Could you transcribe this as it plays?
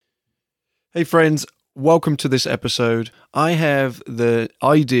Hey friends, welcome to this episode. I have the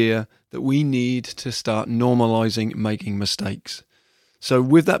idea that we need to start normalizing making mistakes. So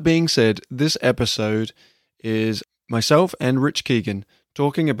with that being said, this episode is myself and Rich Keegan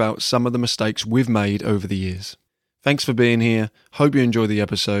talking about some of the mistakes we've made over the years. Thanks for being here. Hope you enjoy the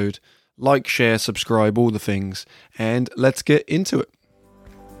episode. Like, share, subscribe, all the things, and let's get into it.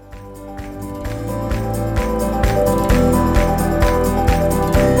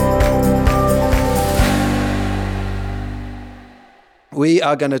 We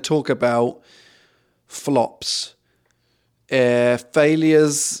are going to talk about flops,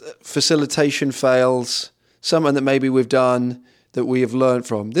 failures, facilitation fails, something that maybe we've done that we have learned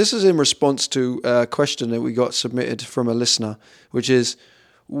from. This is in response to a question that we got submitted from a listener, which is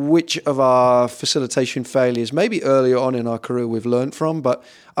which of our facilitation failures, maybe earlier on in our career, we've learned from, but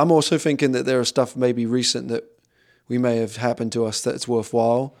I'm also thinking that there are stuff maybe recent that we may have happened to us that's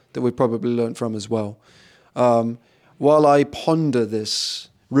worthwhile, that we've probably learned from as well. While I ponder this,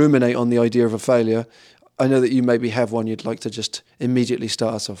 ruminate on the idea of a failure, I know that you maybe have one you'd like to just immediately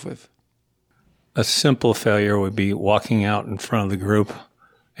start us off with. A simple failure would be walking out in front of the group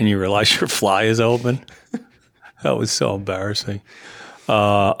and you realize your fly is open. That was so embarrassing.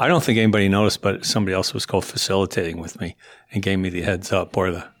 I don't think anybody noticed, but somebody else was co-facilitating with me and gave me the heads up or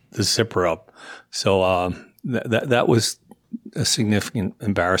the zipper up. So that was a significant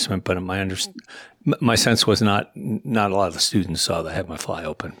embarrassment, but my sense was not a lot of the students saw that I had my fly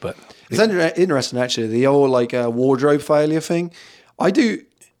open. But it's interesting, actually, the old wardrobe failure thing. I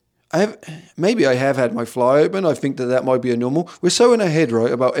have had my fly open. I think that might be a normal. We're so in our head,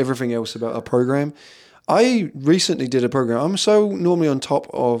 right, about everything else about our program. I recently did a program. I'm so normally on top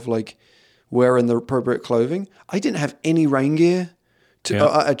of wearing the appropriate clothing. I didn't have any rain gear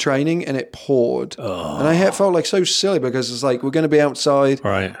at training, and it poured. Oh. And I felt so silly because it's we're going to be outside.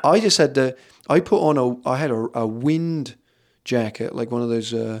 Right. I just had to. I put on I had a wind jacket, like one of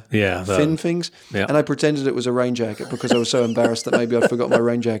those fin things, and I pretended it was a rain jacket because I was so embarrassed that maybe I forgot my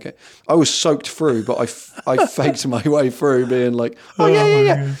rain jacket. I was soaked through, but I faked my way through, being like,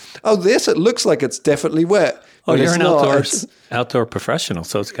 yeah. Oh, it looks like it's definitely wet. Oh, you're an outdoor professional,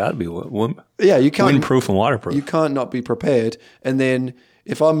 so it's got to be you can't windproof and waterproof. You can't not be prepared. And then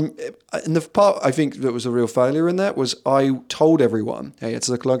and the part I think that was a real failure in that was I told everyone, hey, it's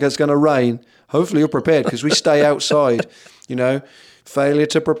like it's going to rain. Hopefully you're prepared because we stay outside. Failure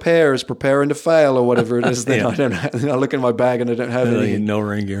to prepare is preparing to fail or whatever it is. Then I don't know. I look in my bag and I don't have anything. No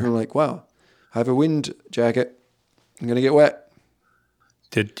rain gear. And I'm like, wow, I have a wind jacket. I'm going to get wet.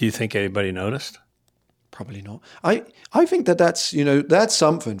 Do you think anybody noticed? Probably not. I think that's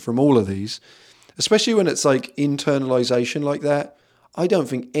something from all of these, especially when it's internalization like that. I don't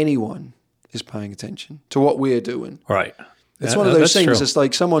think anyone is paying attention to what we're doing. Right. It's one of those things. True. It's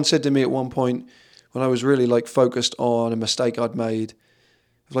like someone said to me at one point when I was really focused on a mistake I'd made.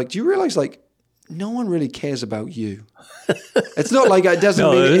 Do you realize no one really cares about you? It's not it doesn't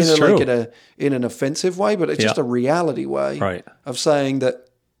mean it in an offensive way, but it's just a reality way of saying that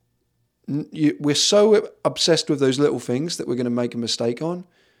we're so obsessed with those little things that we're going to make a mistake on.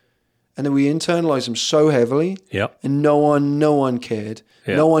 And then we internalize them so heavily, and no one cared.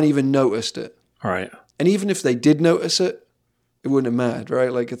 Yep. No one even noticed it. All right. And even if they did notice it, it wouldn't have mattered,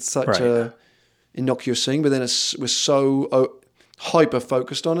 right? It's such a innocuous thing, but then we're so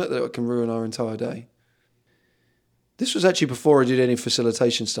hyper-focused on it that it can ruin our entire day. This was actually before I did any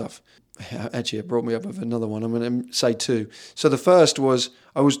facilitation stuff. Actually, it brought me up with another one. I'm going to say two. So the first was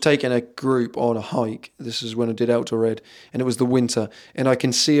I was taking a group on a hike. This is when I did Outdoor Ed, and it was the winter. And I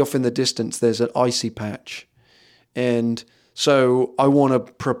can see off in the distance there's an icy patch. And so I want to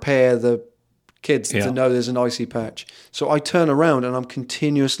prepare the kids to know there's an icy patch. So I turn around and I'm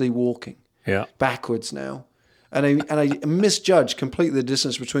continuously walking backwards now. And I misjudged completely the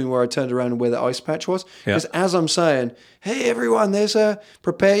distance between where I turned around and where the ice patch was. Because as I'm saying, hey, everyone,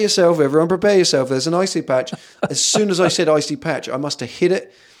 prepare yourself. Everyone prepare yourself. There's an icy patch. As soon as I said icy patch, I must have hit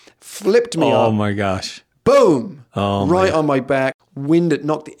it, flipped me up. Oh, my gosh. Boom. Right on my back. Wind it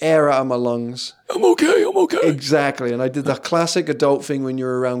knocked the air out of my lungs. I'm okay. Exactly. And I did the classic adult thing when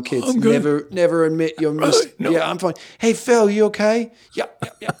you're around kids. I'm good. Never admit you're No. Yeah, I'm fine. Hey, Phil, you okay? Yeah.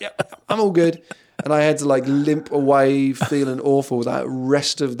 I'm all good. And I had to limp away feeling awful that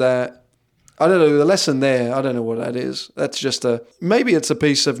rest of that. I don't know, the lesson there, I don't know what that is. That's just maybe it's a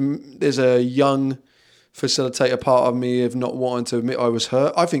piece of, there's a young facilitator part of me of not wanting to admit I was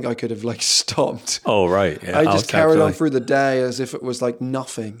hurt. I think I could have stopped. Oh, right. Yeah, I just carried on through the day as if it was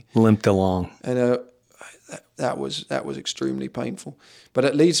nothing. Limped along. And that was extremely painful. But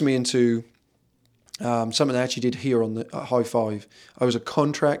it leads me into something I actually did here on the High Five. I was a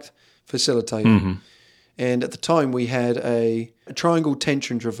contract facilitator. Mm-hmm. And at the time, we had a triangle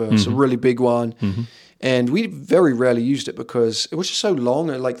tension traverse, a really big one. Mm-hmm. And we very rarely used it because it was just so long,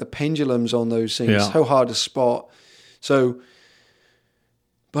 and like the pendulums on those things, so hard to spot. So,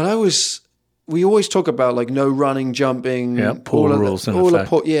 but we always talk about like no running, jumping, pool rules in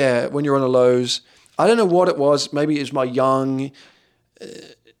effect. When you're on the lows. I don't know what it was. Maybe it was my young, I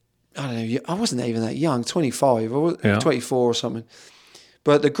don't know, I wasn't even that young, 25 or 24 or something.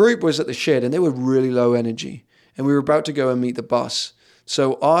 But the group was at the shed and they were really low energy. And we were about to go and meet the bus.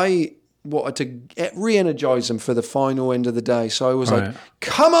 So I wanted to re-energize them for the final end of the day. So I was like,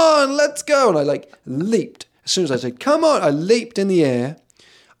 come on, let's go. And I like leaped. As soon as I said, come on, I leaped in the air.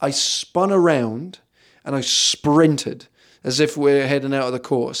 I spun around and I sprinted as if we're heading out of the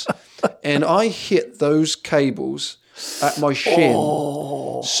course. And I hit those cables at my shin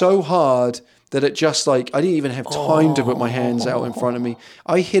so hard that it just like, I didn't even have time to put my hands out in front of me.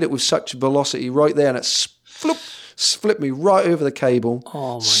 I hit it with such velocity right there and it flipped me right over the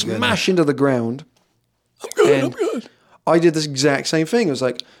cable, smash into the ground. I'm good. I did this exact same thing. I was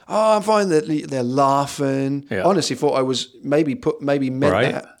like, I'm fine. They're laughing. Yeah. Honestly, thought I was maybe meant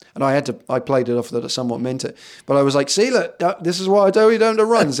that. And I played it off that I somewhat meant it. But I was like, see, look, this is why I tell you don't to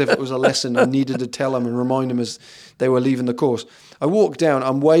run, as if it was a lesson I needed to tell them and remind them as they were leaving the course. I walked down,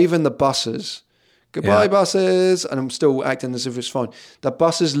 I'm waving the buses. Goodbye, buses. And I'm still acting as if it's fine. The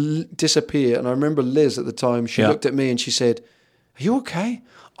buses disappear. And I remember Liz at the time, she looked at me and she said, are you okay?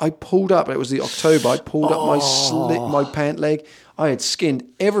 I pulled up, it was the October, I pulled up my pant leg. I had skinned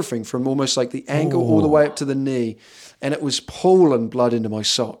everything from almost like the ankle all the way up to the knee. And it was pooling blood into my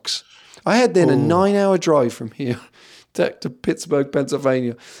socks. I had then a 9-hour drive from here to Pittsburgh,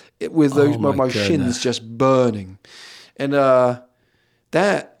 Pennsylvania, with my shins just burning. And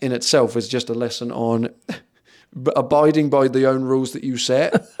that in itself is just a lesson on abiding by the own rules that you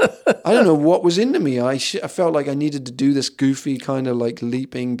set. I don't know what was into me. I felt like I needed to do this goofy kind of like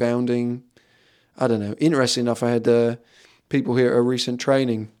leaping, bounding. I don't know. Interesting enough, I had people here at a recent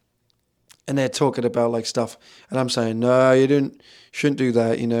training, and they're talking about like stuff, and I'm saying, no, you shouldn't do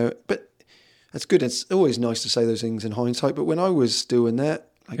that, you know. But that's good. It's always nice to say those things in hindsight. But when I was doing that,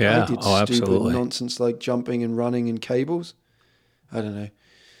 like I did stupid nonsense like jumping and running in cables. I don't know.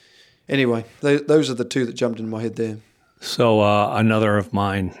 Anyway, those are the two that jumped in my head there. So another of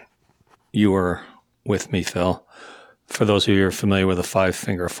mine, you were with me, Phil. For those of you who are familiar with a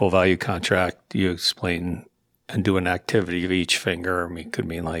 5-finger full value contract, you explain and do an activity of each finger. I mean, it could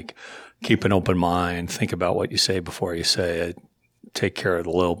mean like keep an open mind, think about what you say before you say it, take care of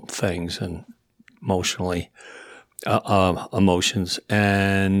the little things and emotions.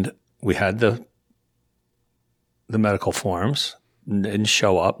 And we had the medical forms. Didn't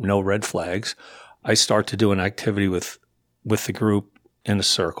show up, no red flags. I start to do an activity with the group in a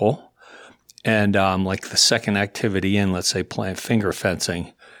circle. And like the second activity in, let's say playing finger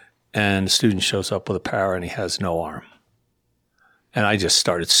fencing, and the student shows up with a para and he has no arm. And I just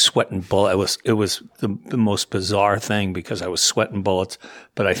started sweating bullets. It was the most bizarre thing because I was sweating bullets,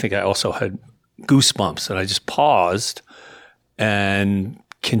 but I think I also had goosebumps. And I just paused and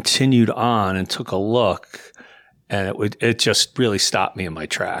continued on and took a look. And it just really stopped me in my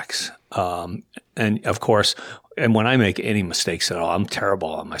tracks. And of course, and when I make any mistakes at all, I'm terrible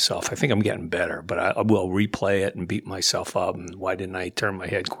on myself. I think I'm getting better, but I will replay it and beat myself up. And why didn't I turn my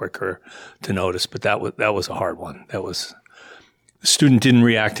head quicker to notice? But that was a hard one. The student didn't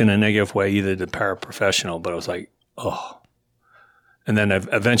react in a negative way, either the paraprofessional, but I was like, oh. And then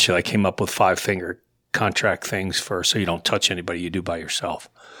eventually I came up with 5-finger contract things so you don't touch anybody, you do by yourself.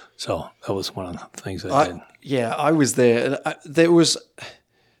 So that was one of the things I did. Yeah, I was there. And there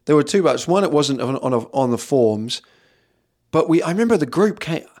were two bouts. One, it wasn't on the forms, but I remember the group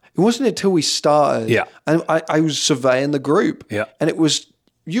came. It wasn't until we started. Yeah. And I was surveying the group. Yeah. And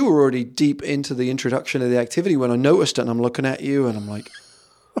you were already deep into the introduction of the activity when I noticed it, and I'm looking at you and I'm like,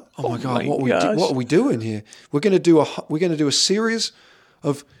 oh my God, what are we doing here? We're going to do a series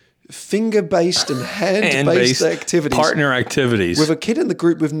of finger-based and hand-based activities. Partner activities. With a kid in the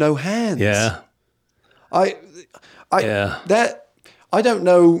group with no hands. Yeah. I don't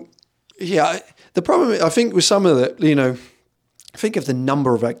know. Yeah. The problem, I think, with some of the, you know, think of the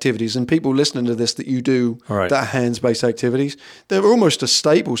number of activities and people listening to this that you do that are hands-based activities. They're almost a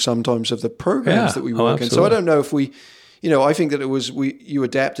staple sometimes of the programs that we work in. So I don't know if we, you know, I think that you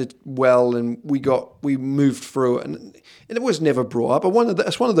adapted well and we moved through it and it was never brought up. But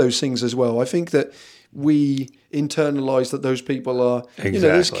it's one of those things as well. I think that we internalize that those people are, you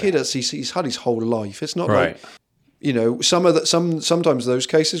know, this kid, he's had his whole life. It's not like, you know, sometimes those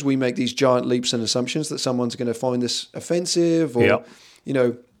cases we make these giant leaps and assumptions that someone's going to find this offensive or, you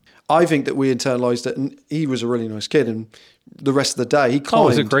know, I think that we internalized it, and he was a really nice kid, and the rest of the day he climbed. It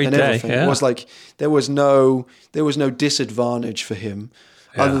was a great and day. Everything. Yeah. It was like there was no disadvantage for him,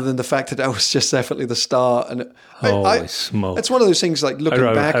 other than the fact that was just definitely the start. And holy smoke! It's one of those things like looking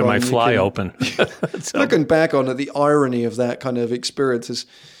back had on my fly open. Looking back on it, the irony of that kind of experience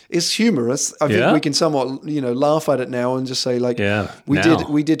is humorous. I think we can somewhat laugh at it now and just say like,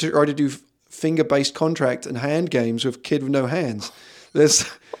 we did try to do finger-based contract and hand games with a kid with no hands. There's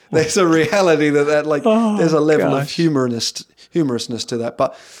a reality that like there's a level of humorousness to that.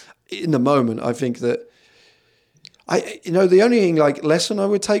 But in the moment, I think that the only thing like lesson I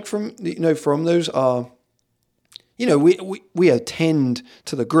would take from those are, we attend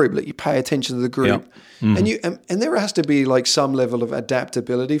to the group, like you pay attention to the group, and there has to be like some level of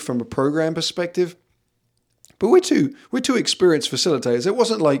adaptability from a program perspective. But we're two experienced facilitators. It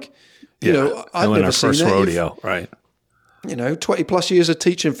wasn't like I've never seen first that. rodeo, right? 20 plus years of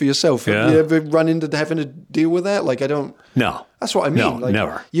teaching for yourself. Yeah. You ever run into having to deal with that? Like, I don't. No. That's what I mean. No, like,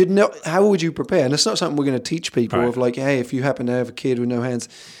 never. You'd know. How would you prepare? And it's not something we're going to teach people Right. of like, hey, if you happen to have a kid with no hands.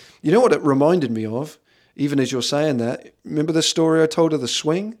 You know what it reminded me of, even as you're saying that? Remember the story I told of the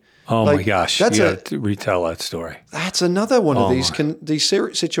swing? Oh my gosh. That's you got to retell that story. That's another one of these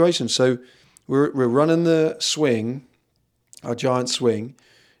serious situations. So we're running the swing, our giant swing.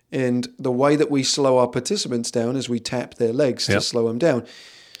 And the way that we slow our participants down is we tap their legs to slow them down.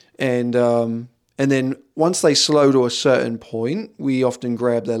 And then once they slow to a certain point, we often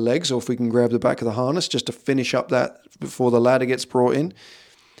grab their legs, or if we can grab the back of the harness just to finish up that before the ladder gets brought in.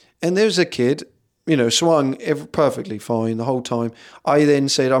 And there's a kid, swung perfectly fine the whole time. I then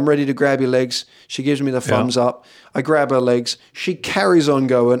said, I'm ready to grab your legs. She gives me the thumbs up. I grab her legs. She carries on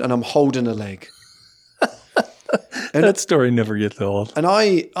going, and I'm holding her leg. And that story never gets old. And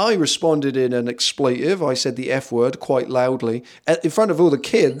I responded in an expletive. I said the F word quite loudly in front of all the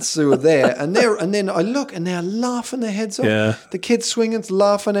kids who were there. And then I look, and they're laughing their heads off. Yeah. The kids swinging,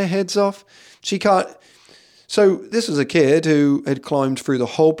 laughing their heads off. She can't. So this was a kid who had climbed through the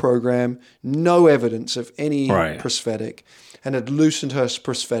whole program, no evidence of any prosthetic, and had loosened her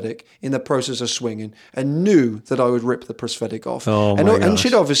prosthetic in the process of swinging, and knew that I would rip the prosthetic off. And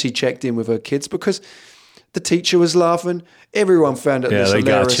she'd obviously checked in with her kids because the teacher was laughing. Everyone found it this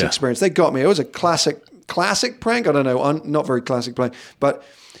hilarious experience. They got me. It was a classic prank. I don't know, not very classic prank. But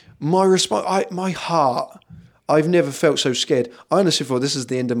my response, my heart, I've never felt so scared. I honestly thought this is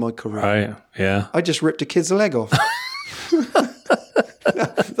the end of my career. Right, yeah. I just ripped a kid's leg off.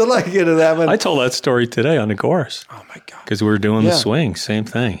 The leg into that one. I told that story today on the course. Oh my God. Because we were doing the swing, same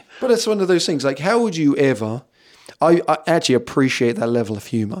thing. But it's one of those things, like how would you ever, I actually appreciate that level of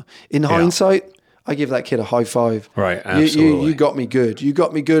humor. In hindsight, I give that kid a high five. Right, absolutely. You got me good. You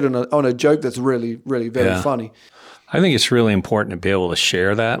got me good on a joke that's really, really very funny. I think it's really important to be able to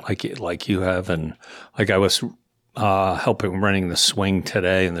share that, like you have, and like I was helping running the swing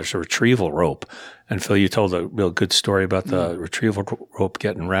today, and there's a retrieval rope. And Phil, you told a real good story about the retrieval rope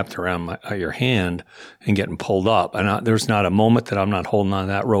getting wrapped around your hand and getting pulled up. And there's not a moment that I'm not holding on to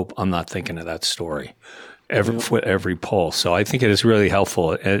that rope. I'm not thinking of that story. Every pull. So I think it is really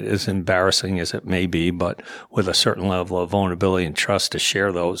helpful, as embarrassing as it may be, but with a certain level of vulnerability and trust to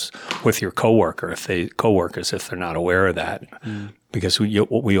share those with your coworkers if they're not aware of that, because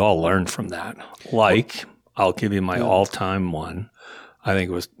we all learn from that. Like, I'll give you my all-time one. I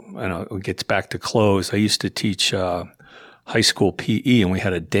think it was, it gets back to clothes. I used to teach high school PE, and we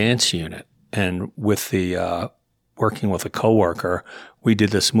had a dance unit, and with the working with a coworker, we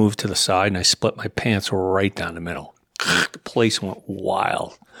did this move to the side, and I split my pants right down the middle. The place went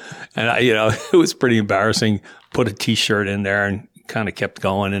wild. And it was pretty embarrassing. Put a T-shirt in there and kind of kept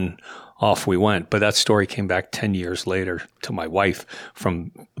going, and off we went. But that story came back 10 years later to my wife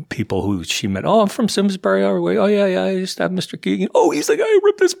from people who she met. Oh, I'm from Simsbury. Oh, yeah, I used to have Mr. Keegan. Oh, he's the guy who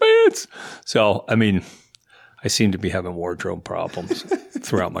ripped his pants. So, I seem to be having wardrobe problems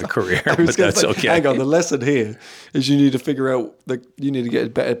throughout my career, but that's okay. Hang on, the lesson here is you need to figure out that you need to get a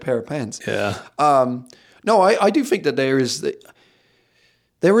better pair of pants. Yeah. No, I do think that there is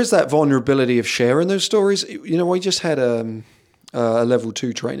that vulnerability of sharing those stories. We just had a level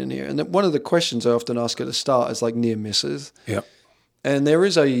 2 training here, and one of the questions I often ask at the start is like near misses. Yep. And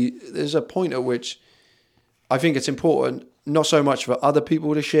there's a point at which I think it's important, not so much for other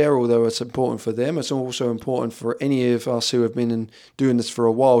people to share, although it's important for them. It's also important for any of us who have been doing this for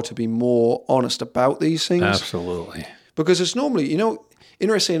a while to be more honest about these things. Absolutely. Because it's normally,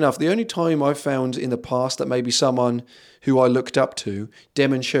 interesting enough, the only time I've found in the past that maybe someone who I looked up to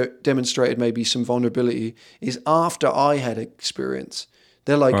demonstrated maybe some vulnerability is after I had experience.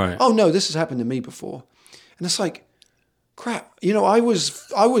 They're like, oh no, this has happened to me before. And it's like, crap, I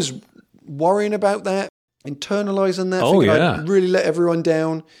was worrying about that, internalizing that, Oh, thinking yeah. I'd really let everyone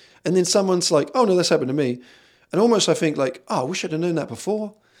down. And then someone's like, oh no, that's happened to me. And almost I think like, oh, I wish I'd have known that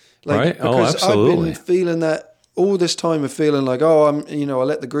before. Like, Right? Oh, because absolutely. I've been feeling that all this time of feeling like, oh, I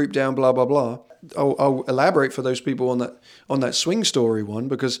let the group down, blah, blah, blah. I'll elaborate for those people on that swing story one,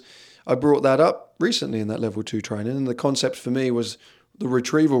 because I brought that up recently in that level 2 training. And the concept for me was the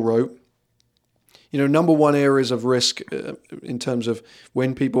retrieval rope. Number one areas of risk in terms of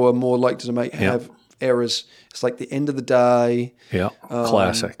when people are more likely to have errors. It's like the end of the day. Yeah,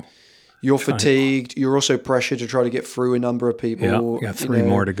 classic. You're fatigued. You're also pressured to try to get through a number of people. Yeah, you got 3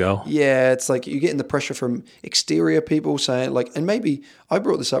 more to go. Yeah, it's like you're getting the pressure from exterior people saying like, and maybe I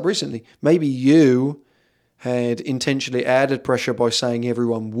brought this up recently, maybe you had intentionally added pressure by saying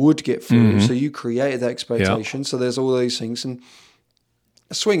everyone would get through. So you created that expectation. Yeah. So there's all these things. And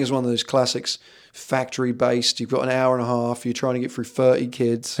a swing is one of those classics, factory-based. You've got an hour and a half. You're trying to get through 30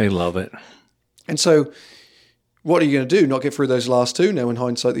 kids. They love it. And so what are you going to do? Not get through those last 2? Now, in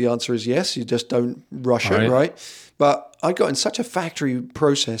hindsight, the answer is yes. You just don't rush it, right? But I got in such a factory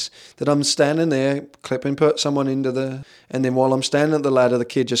process that I'm standing there, put someone into and then while I'm standing at the ladder, the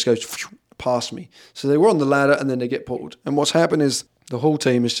kid just goes past me. So they were on the ladder and then they get pulled. And what's happened is the whole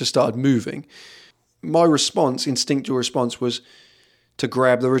team has just started moving. My instinctual response was to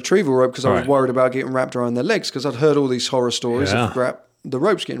grab the retrieval rope because I was worried about getting wrapped around their legs, because I'd heard all these horror stories of the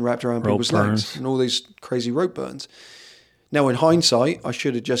ropes getting wrapped around people's legs and all these crazy rope burns. Now, in hindsight, I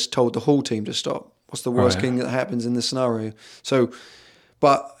should have just told the whole team to stop. What's the worst thing that happens in this scenario? So,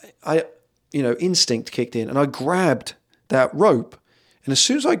 but instinct kicked in and I grabbed that rope. And as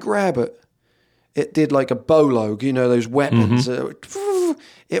soon as I grab it, it did like a bolo, those weapons.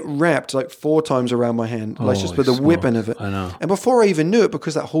 It wrapped like 4 times around my hand, like just with the whipping of it. I know. And before I even knew it,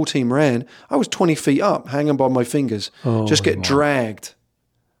 because that whole team ran, I was 20 feet up, hanging by my fingers, just get dragged.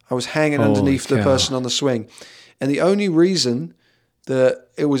 I was hanging underneath the person on the swing. And the only reason that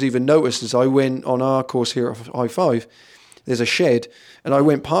it was even noticed is I went on our course here at High Five, there's a shed, and I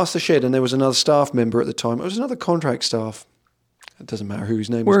went past the shed and there was another staff member at the time. It was another contract staff. It doesn't matter who his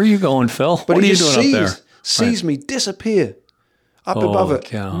name Where is. are you going, Phil? But what are he you doing up there? Sees me disappear up above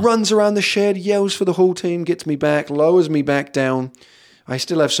it, runs around the shed, yells for the whole team, gets me back, lowers me back down. I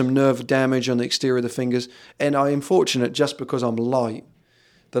still have some nerve damage on the exterior of the fingers, and I am fortunate just because I'm light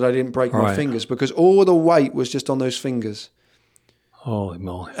that I didn't break my fingers, because all the weight was just on those fingers. Holy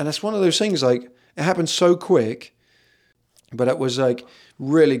moly. And it's one of those things, like, it happened so quick, but it was like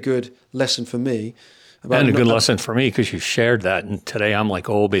really good lesson for me. And a good lesson for me, because you shared that. And today I'm like,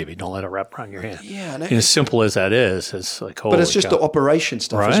 oh, baby, don't let it wrap around your hand. Yeah. And as simple as that is, it's like, holy But it's just God. the operation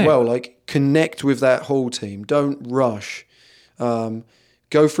stuff as well. Like, connect with that whole team. Don't rush.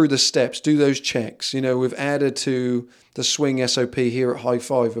 Go through the steps. Do those checks. We've added to the swing SOP here at High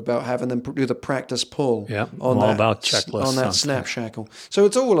Five about having them do the practice pull. Yeah, all about checklists. On that snap shackle. So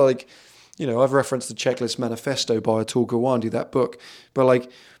it's all like, I've referenced the Checklist Manifesto by Atul Gawande, that book. But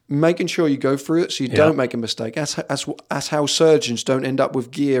like, making sure you go through it so you don't make a mistake. That's how surgeons don't end up with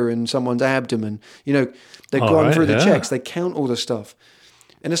gear in someone's abdomen. They've gone through the checks. They count all the stuff.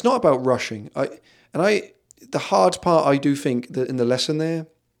 And it's not about rushing. The hard part, I do think, that in the lesson there,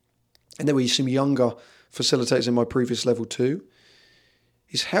 and there were some younger facilitators in my previous level 2,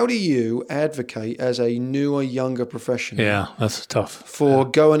 is how do you advocate as a newer, younger professional? Yeah, that's tough. For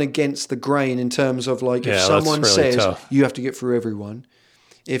going against the grain in terms of like, if someone says you have to get through everyone,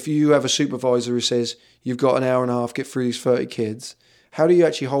 if you have a supervisor who says you've got an hour and a half, get through these 30 kids, how do you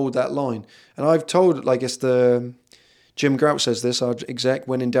actually hold that line? And I've told, like, it's Jim Grout says this, our exec,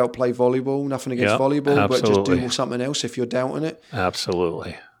 when in doubt, play volleyball. Nothing against volleyball, absolutely. But just do something else if you're doubting it.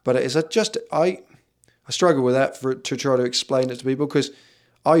 Absolutely. But it is I struggle with that to try to explain it to people, because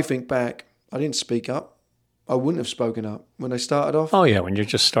I think back, I didn't speak up. I wouldn't have spoken up when I started off. Oh, yeah, when you're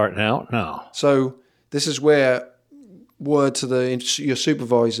just starting out? No. So this is where, word to your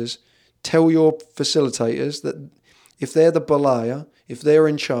supervisors, tell your facilitators that if they're the balaya, if they're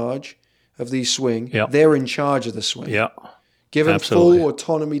in charge of the swing, they're in charge of the swing. Yeah. Give them full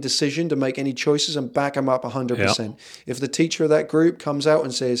autonomy decision to make any choices and back them up 100%. Yep. If the teacher of that group comes out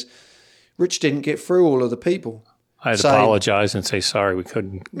and says, Rich didn't get through all of the people, I'd apologize and say, sorry, we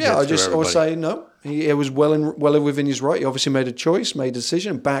couldn't. Yeah, or say, no, he was well within his right. He obviously made a choice, made a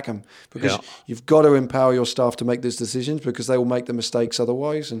decision, and back him. Because you've got to empower your staff to make those decisions, because they will make the mistakes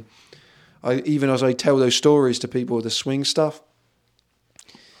otherwise. And even as I tell those stories to people with the swing stuff,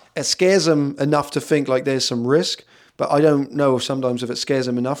 it scares them enough to think like there's some risk. But I don't know sometimes if it scares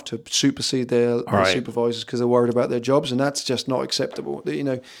them enough to supersede their supervisors because they're worried about their jobs, and that's just not acceptable.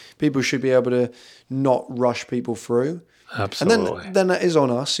 People should be able to not rush people through. Absolutely. And then that is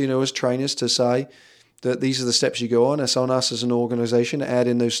on us, as trainers to say that these are the steps you go on. It's on us as an organization to add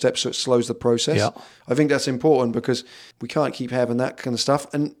in those steps so it slows the process. Yeah. I think that's important because we can't keep having that kind of stuff.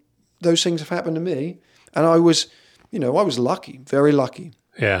 And those things have happened to me. And I was lucky, very lucky.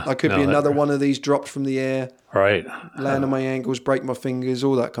 Yeah. I could be another one of these dropped from the air. Right. Land on my ankles, break my fingers,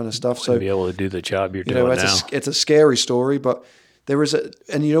 all that kind of stuff. So to be able to do the job you're doing now. It's a scary story, but there is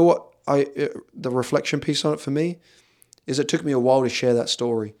and you know what? The reflection piece on it for me is it took me a while to share that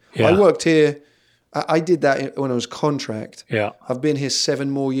story. Yeah. I worked here. I did that when I was contract. Yeah. I've been here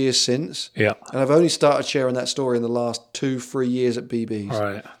 7 more years since. Yeah. And I've only started sharing that story in the last 2-3 years at BB's.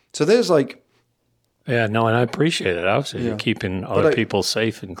 Right. So there's Yeah, no, and I appreciate it. Obviously, you're keeping other people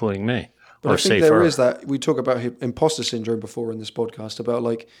safe, including me. But I think there is that. We talk about imposter syndrome before in this podcast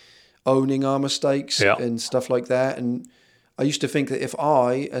about owning our mistakes and stuff like that. And I used to think that if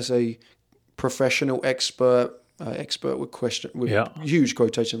I, as a professional expert with huge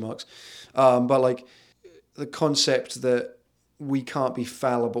quotation marks, but the concept that we can't be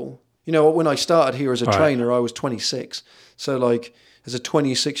fallible. When I started here as a trainer, I was 26. So as a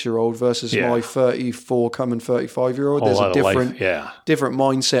 26-year-old versus my 34 coming 35-year-old, there's a different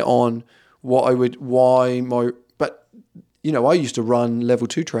mindset on but I used to run level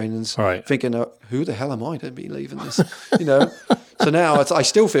 2 trainings thinking, who the hell am I to be leaving this? So now I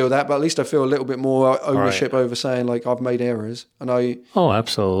still feel that, but at least I feel a little bit more ownership over saying I've made errors Oh,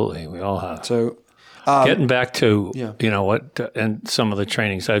 absolutely. We all have. So getting back to, and some of the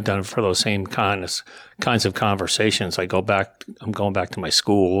trainings I've done for those same kinds of conversations, I'm going back to my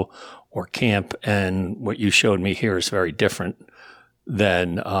school or camp, and what you showed me here is very different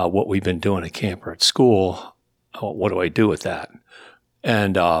than what we've been doing at camp or at school. What do I do with that?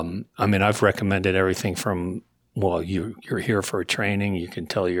 And I've recommended everything from, you're here for a training. You can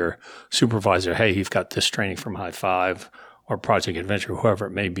tell your supervisor, hey, you've got this training from High Five or Project Adventure, whoever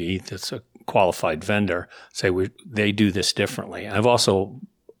it may be, that's a qualified vendor, say they do this differently. And I've also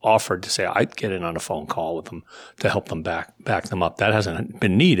offered to say I'd get in on a phone call with them to help them back them up. That hasn't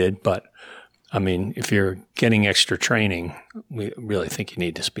been needed, but if you're getting extra training, we really think you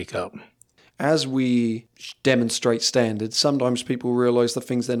need to speak up. As we demonstrate standards, sometimes people realize the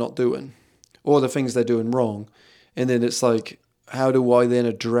things they're not doing or the things they're doing wrong. And then it's how do I then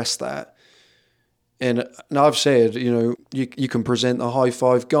address that? And I've said, you can present a High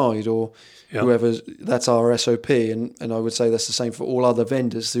Five guide or whoever's, that's our SOP. And I would say that's the same for all other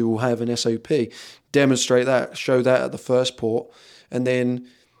vendors who will have an SOP. Demonstrate that, show that at the first port. And then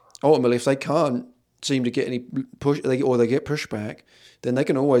ultimately, if they can't seem to get any push or they get pushback, then they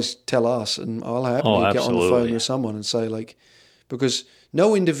can always tell us and I'll happily get on the phone with someone and say because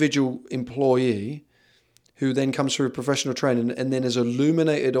no individual employee who then comes through professional training and then is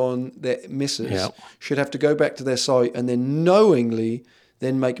illuminated on their misses should have to go back to their site and then knowingly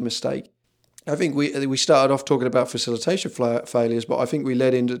then make a mistake. I think we started off talking about facilitation failures, but I think we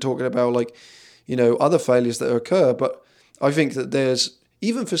led into talking about other failures that occur. But I think that there's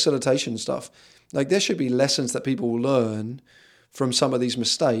even facilitation stuff. There should be lessons that people will learn from some of these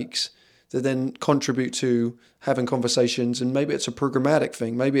mistakes that then contribute to having conversations. And maybe it's a programmatic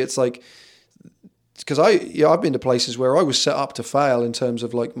thing. Maybe it's because I've been to places where I was set up to fail in terms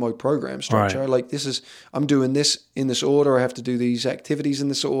of my program structure. Right. I'm doing this in this order. I have to do these activities in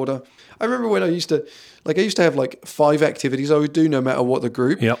this order. I remember when I used to have 5 activities I would do no matter what the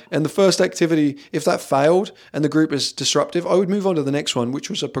group. Yep. And the first activity, if that failed and the group is disruptive, I would move on to the next one,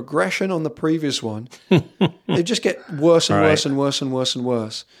 which was a progression on the previous one. It just get worse and worse and worse and worse and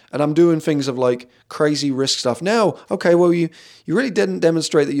worse. And I'm doing things of crazy risk stuff. Now, okay, well, you really didn't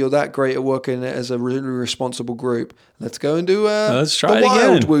demonstrate that you're that great at working as a really responsible group. Let's go and do let's try the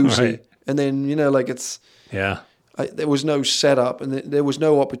wild again. woozy. Right. And then, it's... Yeah. There was no setup and there was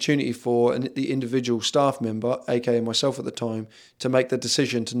no opportunity for the individual staff member, aka myself at the time, to make the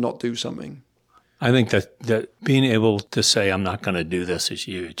decision to not do something. I think that being able to say, I'm not going to do this is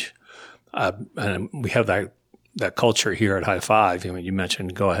huge. And we have that culture here at High Five. You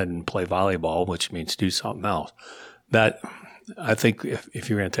mentioned go ahead and play volleyball, which means do something else. That I think if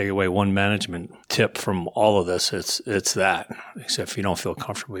you're going to take away one management tip from all of this, it's that. Except if you don't feel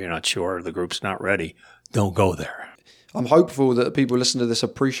comfortable, you're not sure, the group's not ready, don't go there. I'm hopeful that people listening to this are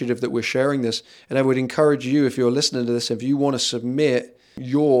appreciative that we're sharing this. And I would encourage you, if you're listening to this, if you want to submit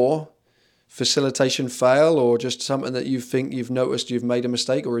your facilitation fail or just something that you think you've noticed you've made a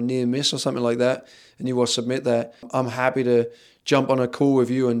mistake or a near miss or something like that, and you want to submit that, I'm happy to jump on a call with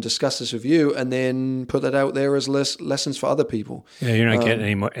you and discuss this with you and then put that out there as lessons for other people. Yeah, you're not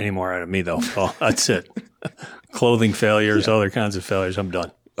getting any more out of me though, Phil. That's it. Clothing failures, other kinds of failures, I'm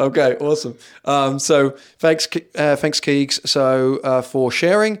done. Okay, awesome. So thanks, Keegs, for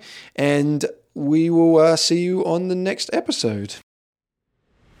sharing, and we will see you on the next episode.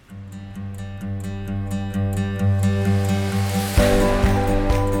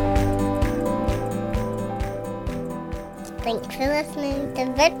 Thanks for listening to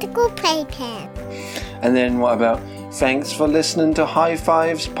Vertical Playcast. And then what about thanks for listening to High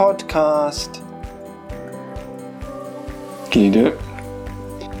Fives podcast? Can you do it?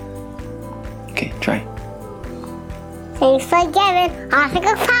 Okay, try. Thanks for giving. I think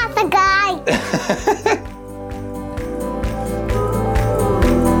a guy.